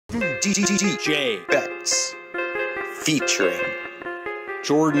DJ Betts, featuring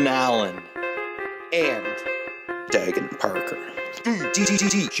Jordan Allen and Dagan Parker.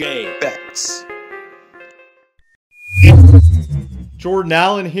 DJ Betts. Jordan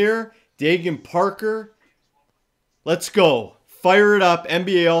Allen here, Dagan Parker. Let's go. Fire it up,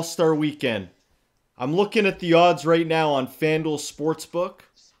 NBA All-Star Weekend. I'm looking at the odds right now on FanDuel Sportsbook.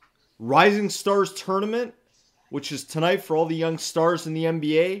 Rising Stars Tournament, which is tonight for all the young stars in the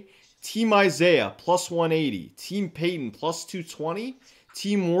NBA. Team Isaiah, plus 180. Team Peyton, plus 220.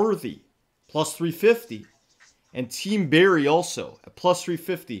 Team Worthy, plus 350. And Team Barry also, at plus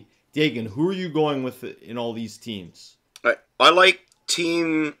 350. Dagan, who are you going with in all these teams? I like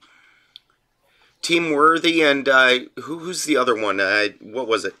Team Worthy and who's the other one? What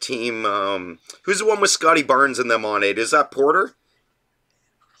was it? Who's the one with Scotty Barnes and them on it? Is that Porter?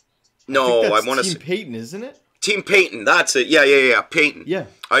 No, I want to. Team Peyton, isn't it? Team Peyton, that's it. Yeah, Peyton. Yeah.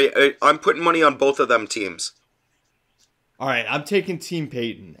 I'm putting money on both of them teams. All right, I'm taking Team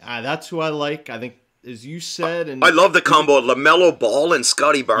Peyton. That's who I like. I think, as you said, and I love the combo of LaMelo Ball and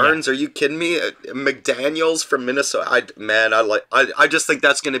Scotty Barnes. Yeah. Are you kidding me? McDaniels from Minnesota. I just think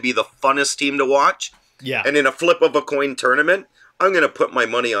that's going to be the funnest team to watch. Yeah. And in a flip of a coin tournament, I'm going to put my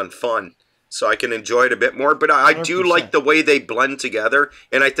money on fun so I can enjoy it a bit more. But I do like the way they blend together,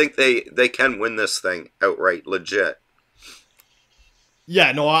 and I think they can win this thing outright, legit.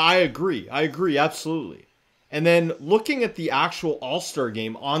 Yeah, no, I agree. I agree, absolutely. And then looking at the actual All-Star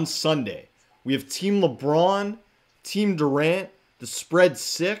game on Sunday, we have Team LeBron, Team Durant, the spread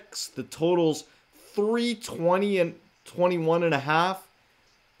 6, the totals 320 and 21.5.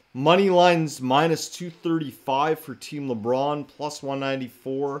 Money lines minus 235 for Team LeBron, plus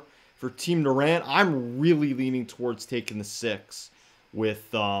 194 for Team Durant. I'm really leaning towards taking the 6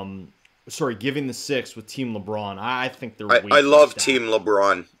 with giving the 6 with Team LeBron. I think they're I love Team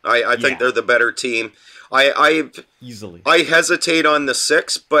LeBron. I think they're the better team. Easily. I hesitate on the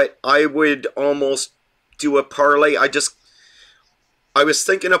 6, but I would almost do a parlay. I was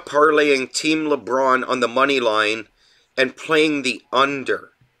thinking of parlaying Team LeBron on the money line and playing the under.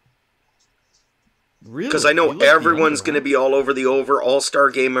 Really? Because I know everyone's going to be all over the All-Star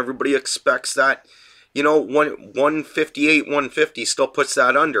game. Everybody expects that. 158, 150 still puts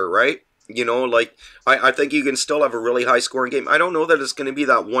that under, right? I think you can still have a really high-scoring game. I don't know that it's going to be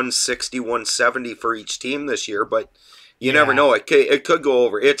that 160, 170 for each team this year, but you never know. It could go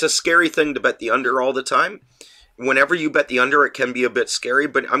over. It's a scary thing to bet the under all the time. Whenever you bet the under, it can be a bit scary,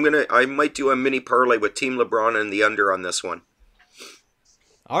 but I might do a mini parlay with Team LeBron and the under on this one.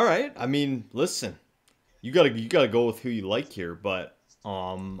 All right. I mean, listen, you gotta go with who you like here, but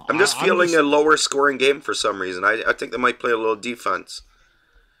I'm just feeling a lower scoring game for some reason. I think they might play a little defense.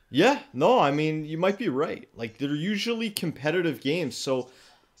 Yeah, no, I mean, you might be right. Like, they're usually competitive games, so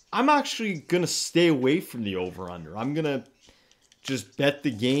I'm actually going to stay away from the over-under. I'm going to just bet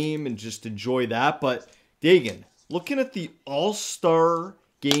the game and just enjoy that. But, Dagan, looking at the All-Star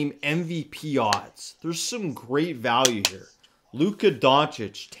Game MVP odds, there's some great value here. Luka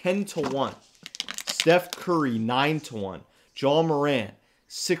Doncic, 10-1. Steph Curry, 9-1. Ja Morant,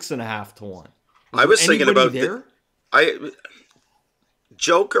 6.5-1. I was thinking about there.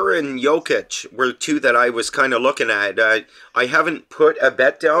 Joker and Jokic were two that I was kind of looking at. I haven't put a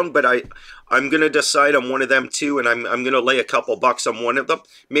bet down, but I'm going to decide on one of them too, and I'm going to lay a couple bucks on one of them,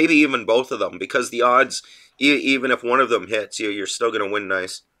 maybe even both of them, because the odds, even if one of them hits, you're still going to win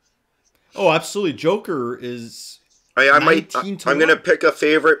nice. Oh, absolutely. Joker is I'm going to pick a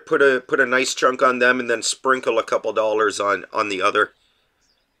favorite, put a nice chunk on them, and then sprinkle a couple dollars on the other.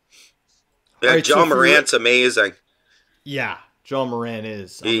 Yeah, right, Ja Morant's amazing. Yeah. Ja Morant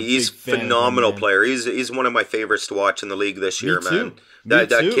is. He's a phenomenal player. He's one of my favorites to watch in the league this year, man. That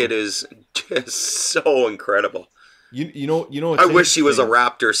kid is just so incredible. You know. I wish he was a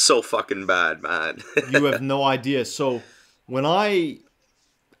Raptor so fucking bad, man. You have no idea. So when I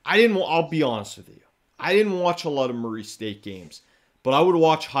didn't. I'll be honest with you. I didn't watch a lot of Murray State games, but I would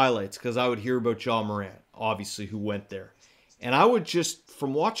watch highlights because I would hear about Ja Morant, obviously, who went there, and I would just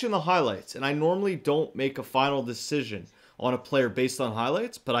from watching the highlights. And I normally don't make a final decision on a player based on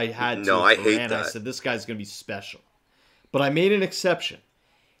highlights, but I had to. No, I hate that. I said, this guy's going to be special. But I made an exception.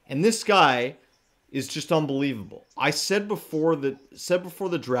 And this guy is just unbelievable. I said before the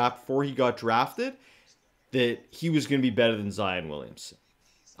draft, before he got drafted, that he was going to be better than Zion Williamson.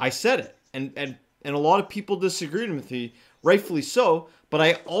 I said it. And a lot of people disagreed with me, rightfully so, but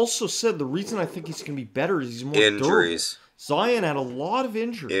I also said the reason I think he's going to be better is he's more injuries. Durable. Zion had a lot of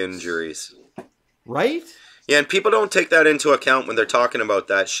injuries. Right? Yeah, and people don't take that into account when they're talking about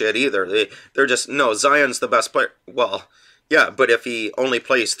that shit either. They're just, no, Zion's the best player. Well, Yeah, but if he only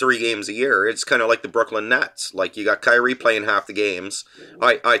plays 3 games a year, it's kind of like the Brooklyn Nets. Like, you got Kyrie playing half the games.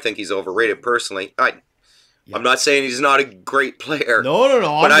 I think he's overrated personally. I'm not saying he's not a great player. No.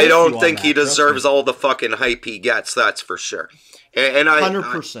 But I don't think he deserves all the fucking hype he gets. That's for sure. And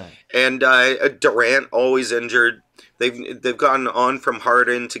 100%. And Durant always injured. They've gotten on from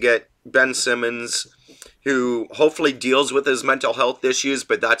Harden to get Ben Simmons, who hopefully deals with his mental health issues,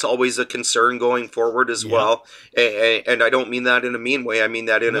 but that's always a concern going forward as well. And I don't mean that in a mean way. I mean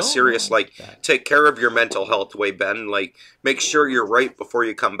that in a serious, take care of your mental health way, Ben. Like, make sure you're right before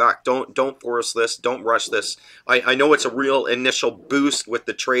you come back. Don't force this. Don't rush this. I know it's a real initial boost with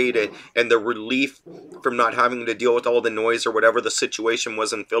the trade and the relief from not having to deal with all the noise or whatever the situation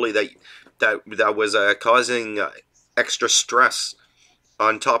was in Philly that was causing extra stress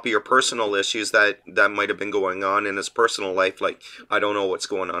on top of your personal issues that might have been going on in his personal life. Like, I don't know what's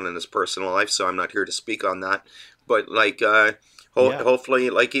going on in his personal life, so I'm not here to speak on that. But, like, hopefully,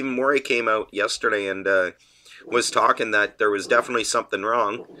 like, even Morey came out yesterday and was talking that there was definitely something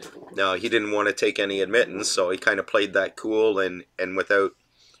wrong. Now, he didn't want to take any admittance, so he kind of played that cool and without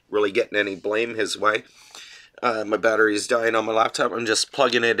really getting any blame his way. My battery's dying on my laptop. I'm just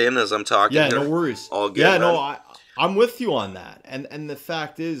plugging it in as I'm talking. Yeah, no worries. All good. Yeah, no, I'm with you on that. And the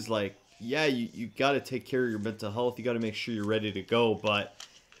fact is, like, yeah, you got to take care of your mental health. You got to make sure you're ready to go. But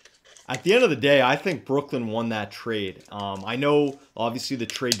at the end of the day, I think Brooklyn won that trade. I know, obviously, the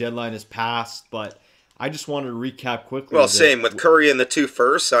trade deadline has passed, but I just wanted to recap quickly. Well, same with Curry and the 2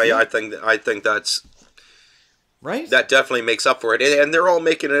 firsts. I think that's right. That definitely makes up for it. And they're all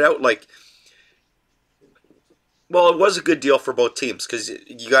making it out like, well, it was a good deal for both teams because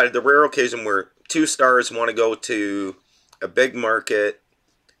you got the rare occasion where 2 stars want to go to a big market,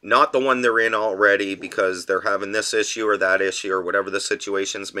 not the one they're in already because they're having this issue or that issue or whatever the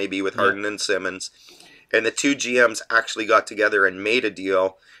situations may be with Harden and Simmons. And the 2 GMs actually got together and made a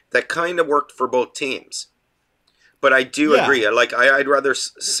deal that kind of worked for both teams. But I do agree. I'd rather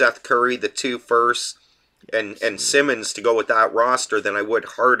Seth Curry, the 2 firsts, and Simmons to go with that roster than I would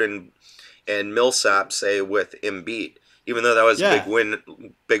Harden and Millsap, say, with Embiid. Even though that was a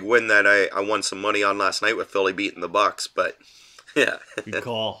big win that I won some money on last night with Philly beating the Bucks. But, yeah. Good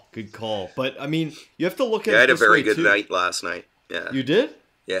call. But, I mean, you have to look at it I had a very good too. night last night. Yeah. You did?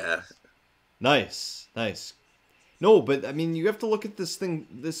 Yeah. Nice. No, but, I mean, you have to look at this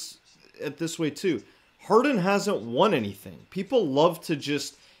way, too. Harden hasn't won anything. People love to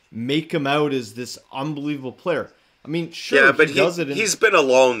just make him out as this unbelievable player. I mean, sure, yeah, but he does it. He's been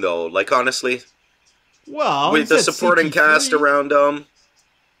alone, though. Like, honestly. Well, with the supporting cast around him,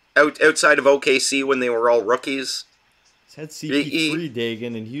 outside of OKC when they were all rookies. He's had CP3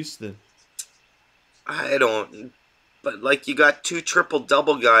 Dagan in Houston. But like you got 2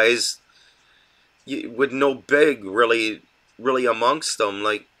 triple-double guys with no big really amongst them.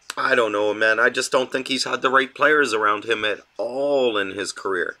 Like, I don't know, man. I just don't think he's had the right players around him at all in his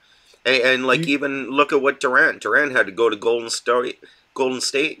career. And like, even look at what Durant had to go to Golden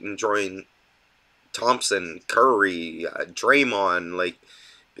State and join Thompson, Curry, Draymond, like,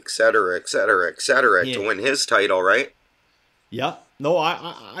 et cetera, to win his title, right? Yeah. No,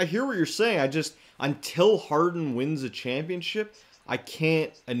 I hear what you're saying. I just, until Harden wins a championship, I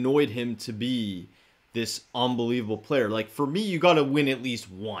can't anoint him to be this unbelievable player. Like, for me, you got to win at least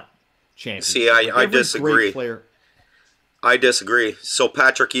one championship. See, I disagree. I disagree. So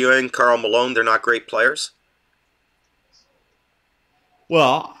Patrick Ewing, Karl Malone, they're not great players?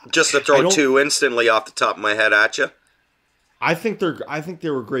 Well, just to throw 2 instantly off the top of my head at you. I think they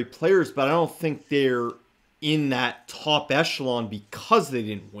were great players, but I don't think they're in that top echelon because they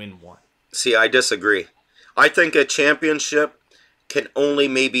didn't win one. See, I disagree. I think a championship can only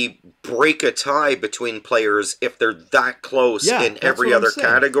maybe break a tie between players if they're that close in every other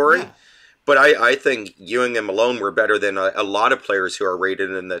category. Yeah. But I think Ewing and Malone were better than a lot of players who are rated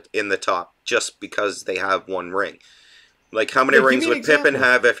in the top just because they have one ring. Like, how many rings would Pippen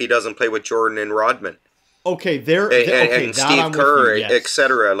have if he doesn't play with Jordan and Rodman? Okay, and Steve Kerr,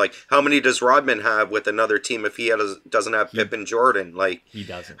 etc. Like, how many does Rodman have with another team if he doesn't have Pippen, Jordan? Like, he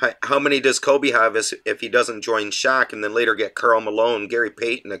doesn't. How many does Kobe have if he doesn't join Shaq and then later get Karl Malone, Gary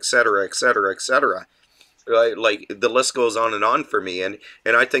Payton, etc. Like, the list goes on and on for me, and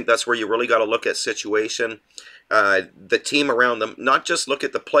I think that's where you really got to look at situation. The team around them, not just look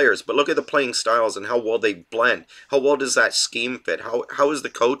at the players, but look at the playing styles and how well they blend. How well does that scheme fit? How is the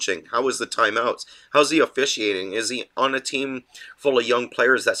coaching? How is the timeouts? How's the officiating? Is he on a team full of young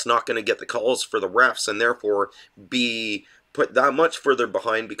players that's not going to get the calls for the refs and therefore be put that much further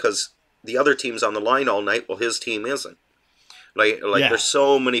behind because the other team's on the line all night while his team isn't? Like Yeah. there's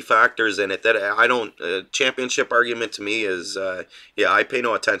so many factors in it that I don't. Championship argument to me is, I pay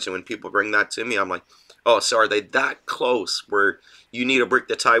no attention when people bring that to me. I'm like, oh, so are they that close where you need to break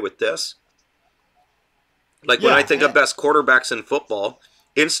the tie with this? Like when I Yeah. think of best quarterbacks in football,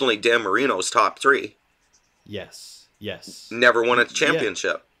 instantly Dan Marino's top 3. Yes. Yes. Never won a Yeah.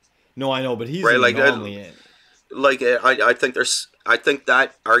 championship. No, I know, but he's Right, an like, anomaly. I think I think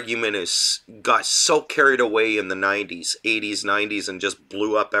that argument is got so carried away in the 90s, 80s, 90s, and just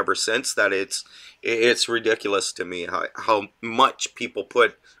blew up ever since that it's ridiculous to me how much people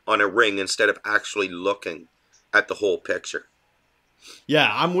put on a ring instead of actually looking at the whole picture. Yeah,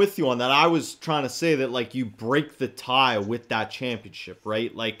 I'm with you on that. I was trying to say that like you break the tie with that championship,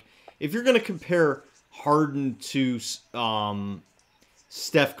 right? Like if you're going to compare Harden to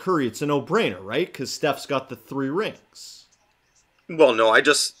Steph Curry, it's a no-brainer, right? Because Steph's got the 3 rings. Well, no, I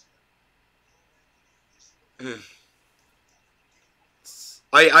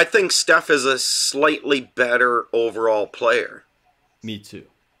think Steph is a slightly better overall player. Me too.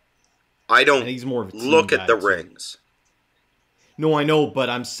 I And don't he's more of a team look at guy, the too. rings. No, I know, but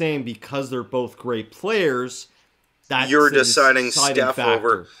I'm saying because they're both great players, that's You're a deciding deciding Steph factor.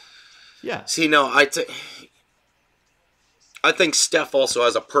 over. Yeah. See, no, I think Steph also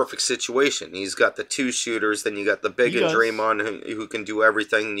has a perfect situation. He's got the 2 shooters, then you got the big He and does. Draymond who can do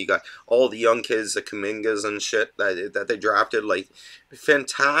everything. You got all the young kids, the Kumingas and shit that they drafted. Like,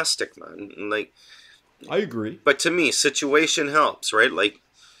 fantastic, man. Like, I agree. but to me, situation helps, right? Like,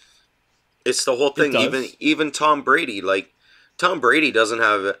 it's the whole It thing. does. Even Tom Brady, like, Tom Brady doesn't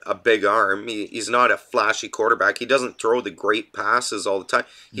have a big arm. He's not a flashy quarterback. He doesn't throw the great passes all the time.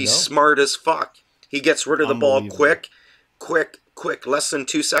 He's No. smart as fuck. He gets rid of the ball Unbelievable. quick, less than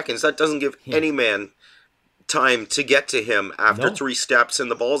 2 seconds. That doesn't give Yeah. any man time to get to him after No. 3 steps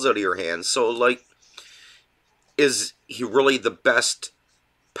and the ball's out of your hands. So, like, is he really the best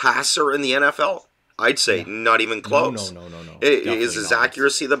passer in the NFL? I'd say not even close. No. Is Definitely his not.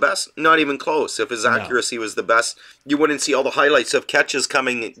 accuracy the best? Not even close. If his No. accuracy was the best, you wouldn't see all the highlights of catches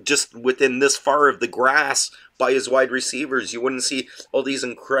coming just within this far of the grass by his wide receivers. You wouldn't see all these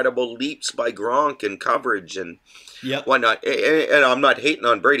incredible leaps by Gronk and coverage and Yep. whatnot. And I'm not hating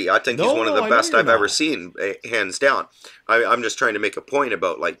on Brady. I think he's No, one of no, the I know best you're I've ever not. seen, hands down. I'm just trying to make a point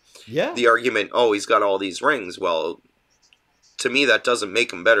about, like, Yeah. the argument, oh, he's got all these rings. Well, to me, that doesn't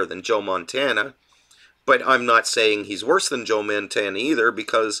make him better than Joe Montana. But I'm not saying he's worse than Joe Montana either,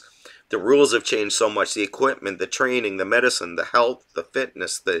 because the rules have changed so much. The equipment, the training, the medicine, the health, the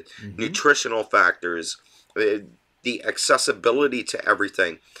fitness, the nutritional factors, the accessibility to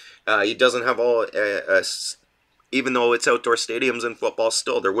everything. He doesn't have all... even though it's outdoor stadiums in football,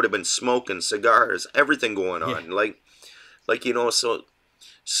 still, there would have been smoke and cigars, everything going on. Yeah. Like, you know,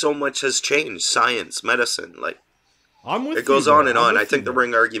 so much has changed. Science, medicine, like, I'm with you. it goes there. on and I'm on. with I you think the there.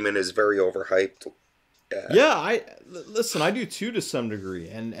 ring argument is very overhyped. Yeah, listen, I do too to some degree.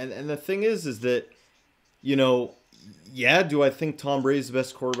 And the thing is that, you know, yeah, do I think Tom Brady's the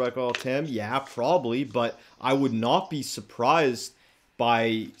best quarterback of all time? Yeah, probably, but I would not be surprised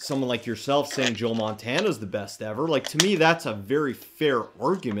by someone like yourself saying Joe Montana's the best ever. Like, to me, that's a very fair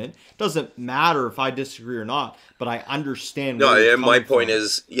argument. Doesn't matter if I disagree or not, but I understand No, where you're and my coming point from.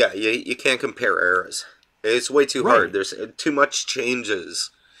 is, yeah, you can't compare eras. It's way too Right. hard. There's too much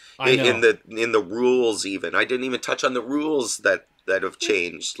changes I know. in the rules. Even I didn't even touch on the rules that have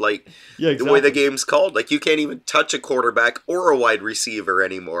changed. Like, Yeah, the way the exactly. game's called, like, you can't even touch a quarterback or a wide receiver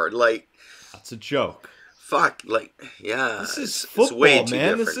anymore. Like, That's a joke. fuck, like, yeah, This is it's football, way too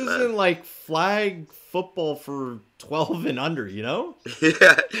man. This different, isn't like flag football for 12 and under, you know?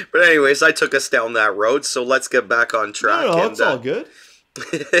 Yeah, but anyways, I took us down that road, so let's get back on track No, and it's all good.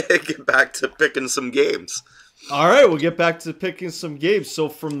 get back to picking some games. All right, we'll get back to picking some games. So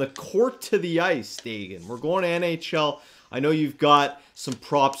from the court to the ice, Dagan, we're going to NHL. I know you've got some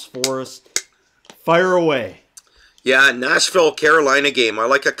props for us. Fire away. Yeah, Nashville, Carolina game. I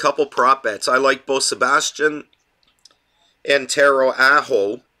like a couple prop bets. I like both Sebastian Antero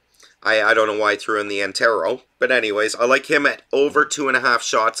Aho. I don't know why I threw in the Antero. But anyways, I like him at over 2.5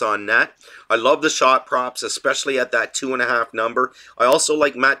 shots on net. I love the shot props, especially at that 2.5 number. I also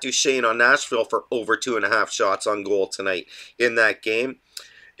like Matt Duchene on Nashville for over 2.5 shots on goal tonight in that game.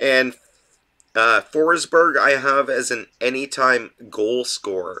 And Forsberg I have as an anytime goal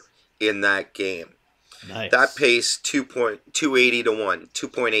scorer in that game. Nice. That pays 2.280 to 1,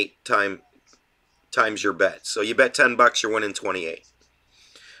 2.8 times your bet. So you bet $10, you're winning 28.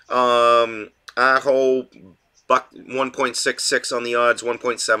 Aho, Buck 1.66 on the odds,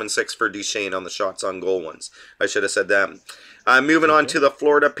 1.76 for Duchesne on the shots on goal ones. I should have said that. Moving on to the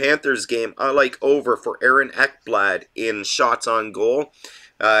Florida Panthers game, I like over for Aaron Ekblad in shots on goal.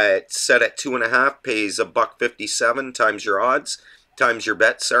 It's set at 2.5, pays $1.57 times your odds, times your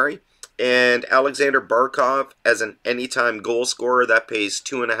bet, sorry. And Alexander Barkov as an anytime goal scorer, that pays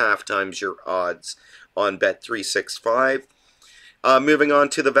 2.5 times your odds on Bet365. Moving on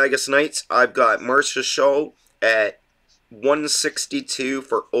to the Vegas Knights, I've got Marcia Show at 162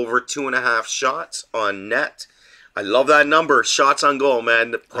 for over 2.5 shots on net. I love that number, shots on goal, man.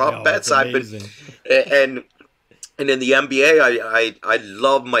 The prop bets I've been, and in the NBA, I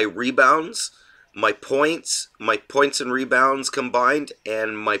love my rebounds, my points and rebounds combined,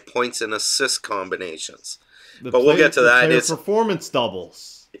 and my points and assist combinations. But we'll get to that. It's performance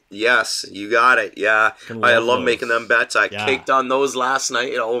doubles. Yes, you got it. Yeah, I love making them bets. I caked on those last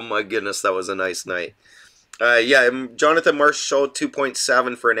night. Oh my goodness, that was a nice night. Jonathan Marchessault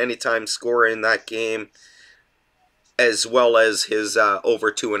 2.7 for an anytime scorer in that game, as well as his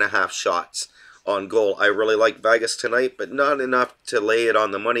over 2.5 shots on goal. I really like Vegas tonight, but not enough to lay it on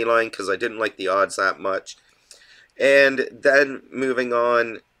the money line because I didn't like the odds that much. And then moving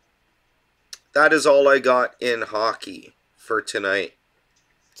on, that is all I got in hockey for tonight.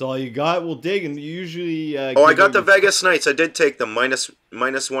 That's all you got? Well, Dagan, you usually... I got the Vegas Knights. I did take them minus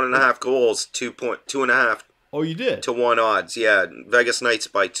 1.5 goals, 2.5. Oh, you did? To 1 odds, yeah. Vegas Knights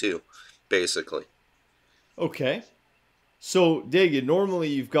by 2, basically. Okay. So, Dagan, normally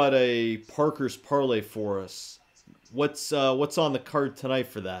you've got a Parker's Parlay for us. What's on the card tonight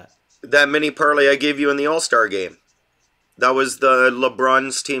for that? That mini parlay I gave you in the All-Star game. That was the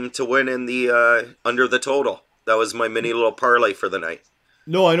LeBron's team to win in the under the total. That was my mini little parlay for the night.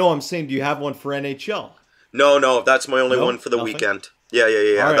 No, I know. I'm saying, do you have one for NHL? No, that's my only one for the weekend. Yeah.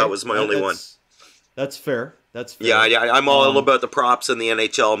 Right. That was my only one. That's fair. That's fair. Yeah. I'm all about the props in the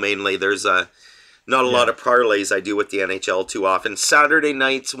NHL mainly. There's not a lot of parlays I do with the NHL too often. Saturday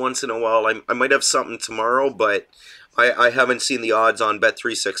nights, once in a while, I might have something tomorrow, but I haven't seen the odds on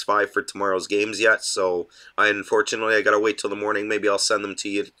Bet365 for tomorrow's games yet, so unfortunately I got to wait till the morning. Maybe I'll send them to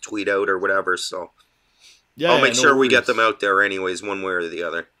you to tweet out or whatever, so I'll make sure we get them out there anyways, one way or the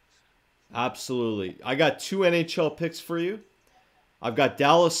other. Absolutely. I got 2 NHL picks for you. I've got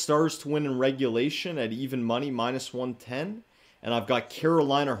Dallas Stars to win in regulation at even money, minus 110. And I've got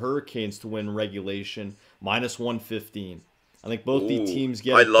Carolina Hurricanes to win regulation, minus 115. I think both these teams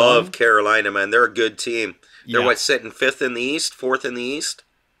get I love Carolina, man. They're a good team. They're sitting 5th in the East, 4th in the East?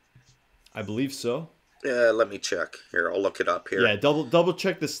 I believe so. Let me check. Here, I'll look it up here. Yeah, double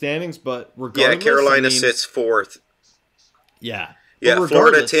check the standings, but regardless... Yeah, Carolina sits 4th. Yeah. Yeah,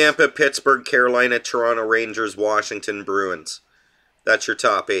 Florida, Tampa, Pittsburgh, Carolina, Toronto, Rangers, Washington, Bruins. That's your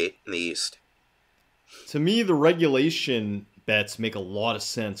top 8 in the East. To me, the regulation bets make a lot of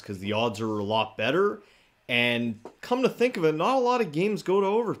sense because the odds are a lot better. And come to think of it, not a lot of games go to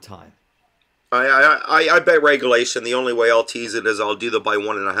overtime. I bet regulation. The only way I'll tease it is I'll do the by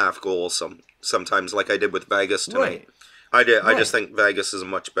 1.5 goals sometimes, like I did with Vegas tonight. Right. I just think Vegas is a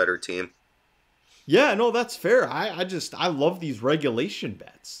much better team. Yeah, no, that's fair. I love these regulation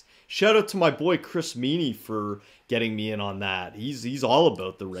bets. Shout out to my boy Chris Meany for getting me in on that. He's all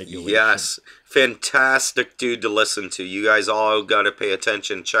about the regulation. Yes, fantastic dude to listen to. You guys all got to pay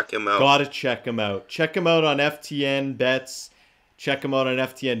attention. Check him out. Got to check him out. Check him out on FTN Bets. Check him out on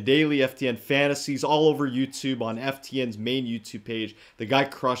FTN Daily, FTN Fantasies, all over YouTube on FTN's main YouTube page. The guy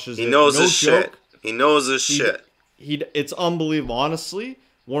crushes it. He knows his shit. He knows his shit. It's unbelievable. Honestly,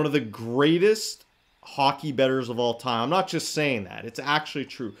 one of the greatest hockey bettors of all time. I'm not just saying that. It's actually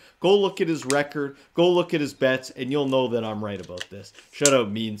true. Go look at his record. Go look at his bets, and you'll know that I'm right about this. Shout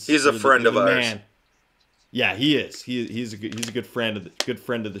out Means. He's a friend of ours. Man. Yeah, he is. He's a good friend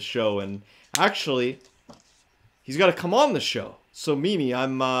of the show, and actually, he's got to come on the show. So Mimi,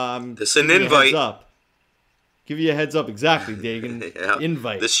 I'm this an invite. Give you a heads up, exactly, Dagan. Yeah,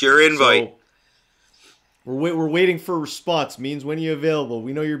 invite. This your invite. So, we're waiting for a response. Means when are you available?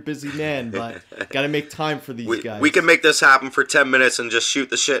 We know you're a busy man, but got to make time for these guys. We can make this happen for 10 minutes and just shoot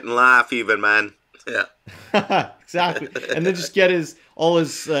the shit and laugh even, man. Yeah. Exactly. And then just get all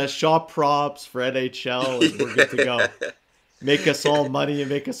his shop props for NHL, and we're good to go. Make us all money and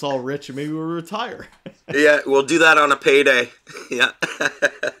make us all rich, and maybe we'll retire. Yeah, we'll do that on a payday. Yeah.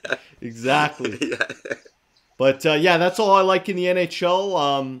 Exactly. Yeah. But, that's all I like in the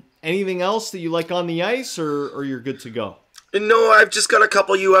NHL. Anything else that you like on the ice, or you're good to go? No, I've just got a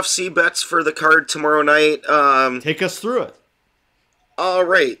couple UFC bets for the card tomorrow night. Take us through it. All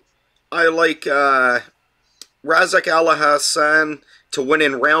right. I like Razak Alhassan to win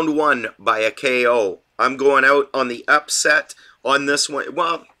in round 1 by a KO. I'm going out on the upset on this one.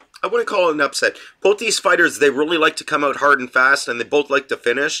 Well, I wouldn't call it an upset. Both these fighters, they really like to come out hard and fast, and they both like to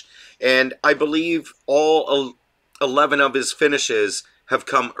finish. And I believe all 11 of his finishes have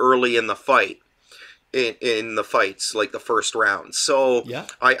come early in the fight. In the fights, like the first round. So yeah.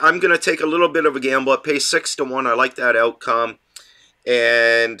 I'm going to take a little bit of a gamble. It pays 6-1. I like that outcome.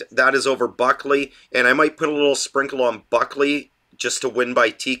 And that is over Buckley. And I might put a little sprinkle on Buckley just to win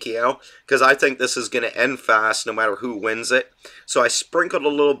by TKO, because I think this is going to end fast no matter who wins it. So I sprinkled a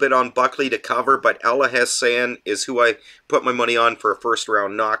little bit on Buckley to cover, but Ella Hassan is who I put my money on for a first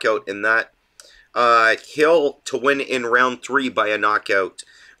round knockout in that. Hill to win in round 3 by a knockout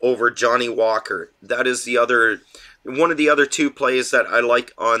over Johnny Walker. That is one of the other 2 plays that I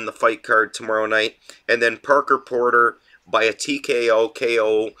like on the fight card tomorrow night. And then Parker Porter by a TKO,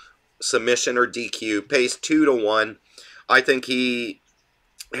 KO, submission, or DQ pays 2-1. I think he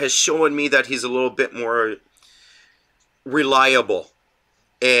has shown me that he's a little bit more reliable.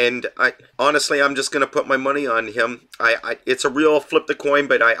 And honestly, I'm just going to put my money on him. It's a real flip the coin,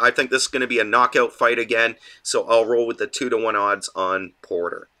 but I think this is going to be a knockout fight again. So I'll roll with the 2-1 odds on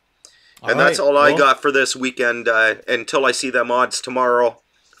Porter. And that's all I got for this weekend until I see them odds tomorrow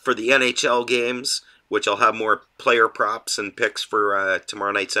for the NHL games, which I'll have more player props and picks for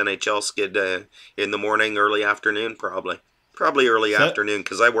tomorrow night's NHL skid in the morning, early afternoon, probably. Probably early afternoon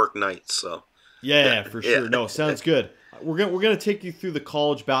because I work nights. So yeah, for sure. No, sounds good. We're gonna take you through the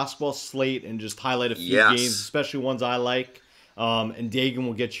college basketball slate and just highlight a few games, especially ones I like. And Dagan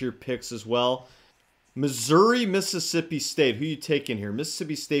will get your picks as well. Missouri, Mississippi State. Who you taking here?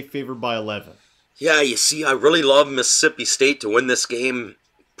 Mississippi State favored by 11. Yeah, you see, I really love Mississippi State to win this game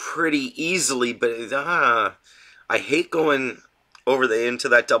pretty easily, but I hate going into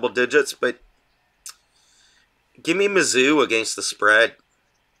that double digits, but give me Mizzou against the spread.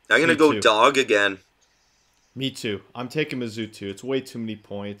 I'm going to go dog again. Me too. I'm taking Mizzou too. It's way too many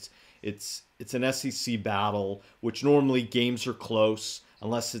points. It's an SEC battle, which normally games are close.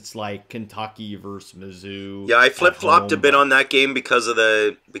 Unless it's like Kentucky versus Mizzou. Yeah, I flip-flopped a bit on that game because of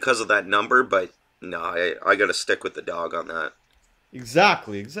that number, but no, I got to stick with the dog on that.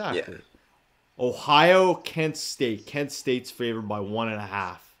 Exactly. Yeah. Ohio, Kent State. Kent State's favored by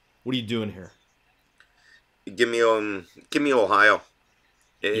 1.5. What are you doing here? Give me Ohio.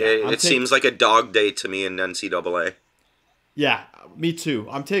 It seems like a dog day to me in NCAA. Yeah, me too.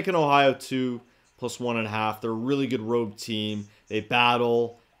 I'm taking Ohio too, plus 1.5. They're a really good road team. They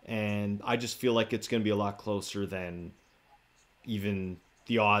battle, and I just feel like it's going to be a lot closer than even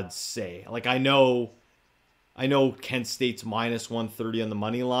the odds say. Like, I know Kent State's minus 130 on the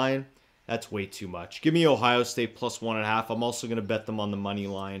money line. That's way too much. Give me Ohio State plus 1.5. I'm also going to bet them on the money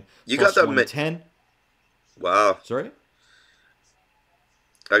line. You got them 110. Wow. Sorry?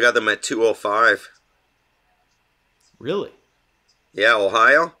 I got them at 205. Really? Yeah,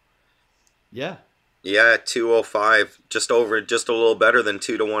 Ohio? Yeah. Yeah, 205. Just a little better than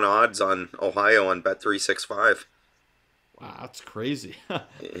 2-1 odds on Ohio on Bet365. Wow, that's crazy.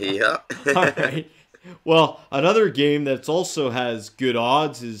 Yeah. All right. Well, another game that also has good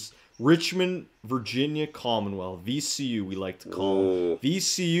odds is Richmond, Virginia Commonwealth. VCU, we like to call them.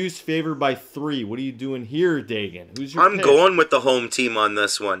 VCU's favored by 3. What are you doing here, Dagan? Who's your pick? Going with the home team on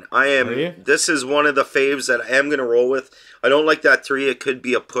this one. This is one of the faves that I am going to roll with. I don't like that 3. It could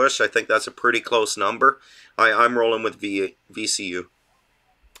be a push. I think that's a pretty close number. I'm rolling with VCU.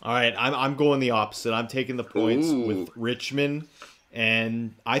 All right, I'm going the opposite. I'm taking the points with Richmond,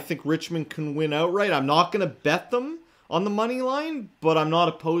 and I think Richmond can win outright. I'm not going to bet them on the money line, but I'm not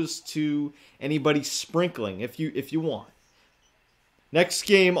opposed to anybody sprinkling if you want. Next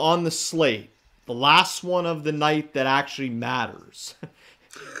game on the slate, the last one of the night that actually matters.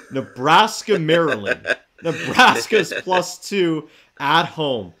 Nebraska, Maryland. Nebraska's +2 at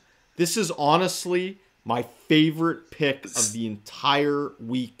home. This is honestly my favorite pick of the entire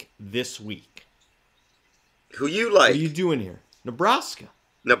week this week. Who you like? What are you doing here? Nebraska.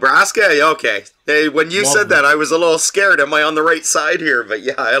 Nebraska? Okay. Hey, when you said that, I was a little scared. Am I on the right side here? But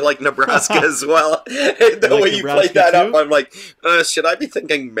yeah, I like Nebraska as well. The way you played that up, I'm like, should I be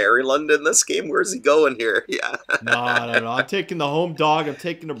thinking Maryland in this game? Where's he going here? Yeah. No. I'm taking the home dog. I'm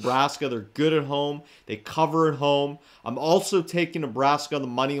taking Nebraska. They're good at home. They cover at home. I'm also taking Nebraska on the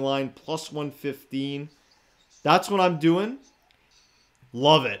money line, plus 115. That's what I'm doing.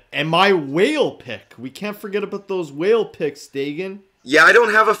 Love it. And my whale pick. We can't forget about those whale picks, Dagan. Yeah, I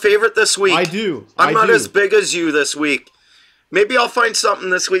don't have a favorite this week. I do. I'm not as big as you this week. Maybe I'll find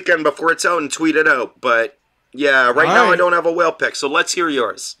something this weekend before it's out and tweet it out. But yeah, right now I don't have a whale pick, so let's hear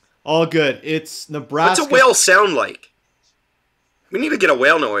yours. All good. It's Nebraska. What's a whale sound like? We need to get a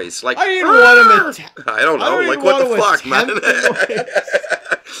whale noise. Like, I didn't want him to. I don't know. Like, what the fuck, man?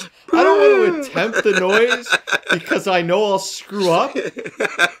 I don't want to attempt the noise because I know I'll screw up.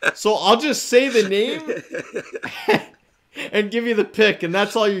 So I'll just say the name and give you the pick, and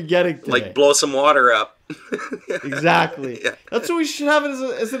that's all you're getting today. Like, blow some water up. Exactly. Yeah. That's what we should have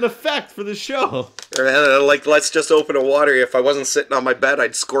as an effect for the show. Like, let's just open a water. If I wasn't sitting on my bed,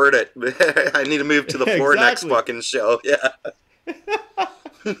 I'd squirt it. I need to move to the floor next fucking show. Yeah.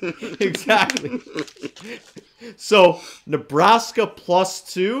 Exactly. So, Nebraska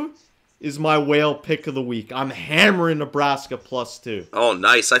 +2 is my whale pick of the week. I'm hammering Nebraska +2. Oh,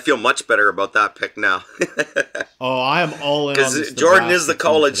 nice. I feel much better about that pick now. Oh, I am all in on this. Because Jordan is the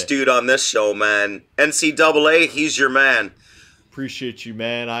college dude on this show, man. NCAA, he's your man. Appreciate you,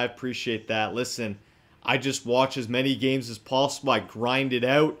 man. I appreciate that. Listen, I just watch as many games as possible. I grind it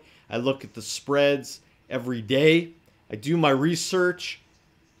out. I look at the spreads every day. I do my research.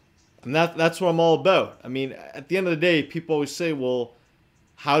 And that's what I'm all about. I mean, at the end of the day, people always say, well,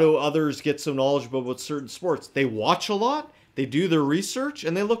 how do others get so knowledgeable about certain sports? They watch a lot, they do their research,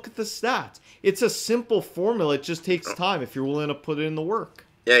 and they look at the stats. It's a simple formula. It just takes time if you're willing to put in the work.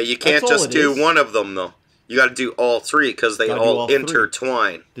 Yeah, you can't just do one of them, though. You got to do all three because they all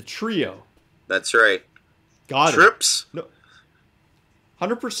intertwine. The trio. That's right. Got Trips? No.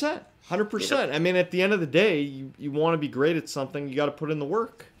 100%. 100%. Yep. I mean, at the end of the day, you want to be great at something, you got to put in the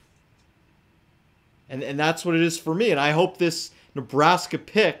work. And that's what it is for me. And I hope this Nebraska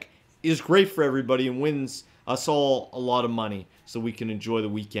pick is great for everybody and wins us all a lot of money so we can enjoy the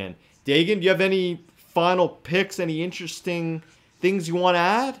weekend. Dagan, do you have any final picks, any interesting things you want to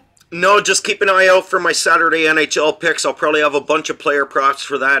add? No, just keep an eye out for my Saturday NHL picks. I'll probably have a bunch of player props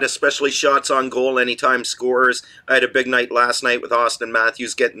for that, especially shots on goal, anytime scores. I had a big night last night with Austin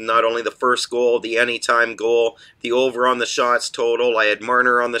Matthews getting not only the first goal, the anytime goal, the over on the shots total. I had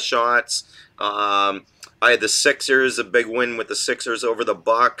Marner on the shots. I had the Sixers, a big win with the Sixers over the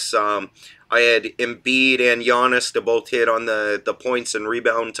Bucks. I had Embiid and Giannis to both hit on the points and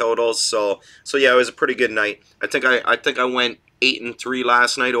rebound totals. So yeah, it was a pretty good night. I think I went 8-3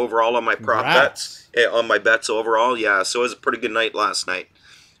 last night overall on my prop bets. On my bets overall, yeah. So it was a pretty good night last night.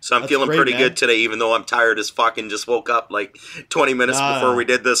 So I'm feeling pretty good today, even though I'm tired as fucking. Just woke up like 20 minutes before we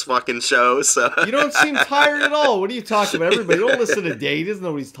did this fucking show. So you don't seem tired at all. What are you talking about? Everybody, don't listen to Dave. He doesn't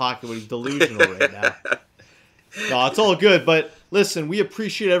know what he's talking about. He's delusional right now. No, it's all good. But listen, we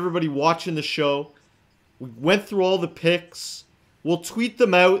appreciate everybody watching the show. We went through all the picks. We'll tweet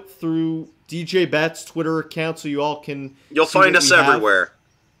them out through DJ Betts' Twitter account so you all can. You'll find us everywhere.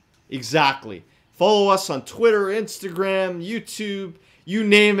 Exactly. Follow us on Twitter, Instagram, YouTube. You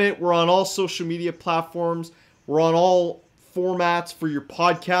name it, we're on all social media platforms. We're on all formats for your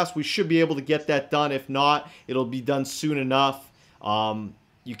podcast. We should be able to get that done. If not, it'll be done soon enough.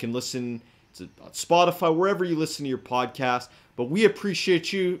 You can listen to Spotify, wherever you listen to your podcast. But we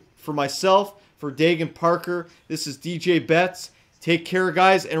appreciate you. For myself, for Dagan Parker, this is DJ Betts. Take care,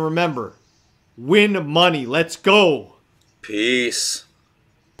 guys, and remember, win money. Let's go. Peace.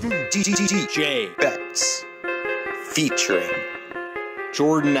 DJ Betts featuring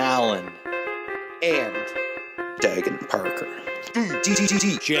Jordan Allen and Dagan Parker.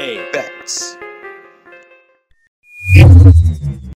 DJ Betts.